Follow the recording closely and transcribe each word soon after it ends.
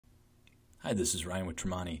Hi, this is Ryan with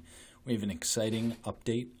Tremonti. We have an exciting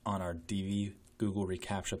update on our Divi Google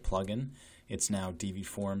reCaptcha plugin. It's now Divi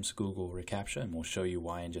Forms Google reCaptcha, and we'll show you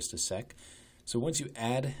why in just a sec. So once you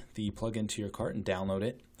add the plugin to your cart and download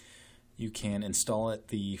it, you can install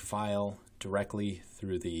the file directly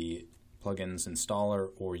through the plugins installer,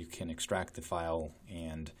 or you can extract the file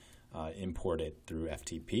and import it through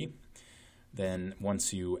FTP. Then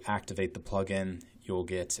once you activate the plugin, you'll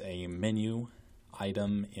get a menu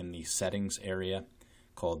item in the settings area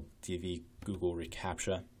called Divi Google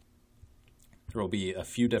reCaptcha. There will be a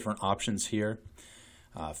few different options here.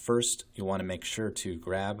 First, you'll want to make sure to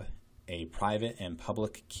grab a private and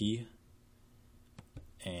public key,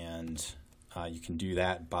 and you can do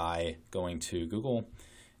that by going to Google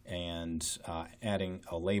and adding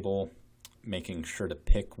a label, making sure to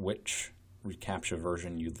pick which reCaptcha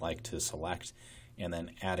version you'd like to select, and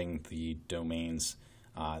then adding the domains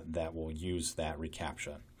that will use that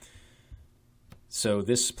reCaptcha. So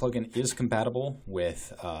this plugin is compatible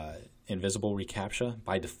with invisible reCaptcha.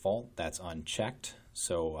 By default, that's unchecked.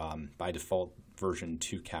 So by default, version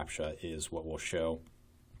 2 CAPTCHA is what we'll show.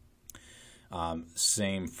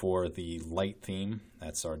 Same for the light theme,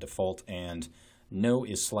 that's our default, and no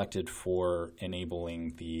is selected for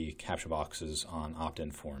enabling the CAPTCHA boxes on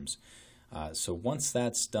opt-in forms. So once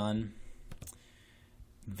that's done,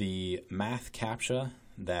 the math CAPTCHA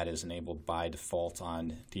that is enabled by default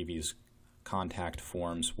on Divi's contact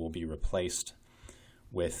forms will be replaced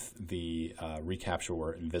with the reCaptcha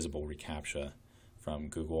or invisible reCaptcha from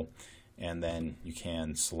Google, and then you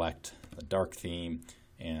can select a dark theme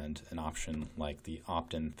and an option like the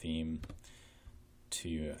opt-in theme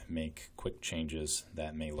to make quick changes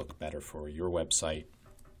that may look better for your website.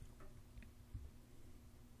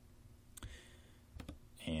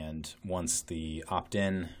 And once the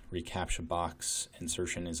opt-in reCaptcha box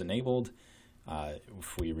insertion is enabled,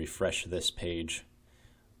 if we refresh this page,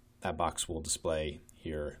 that box will display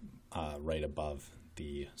here right above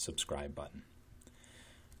the subscribe button.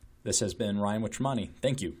 This has been Ryan with Tremonti.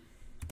 Thank you.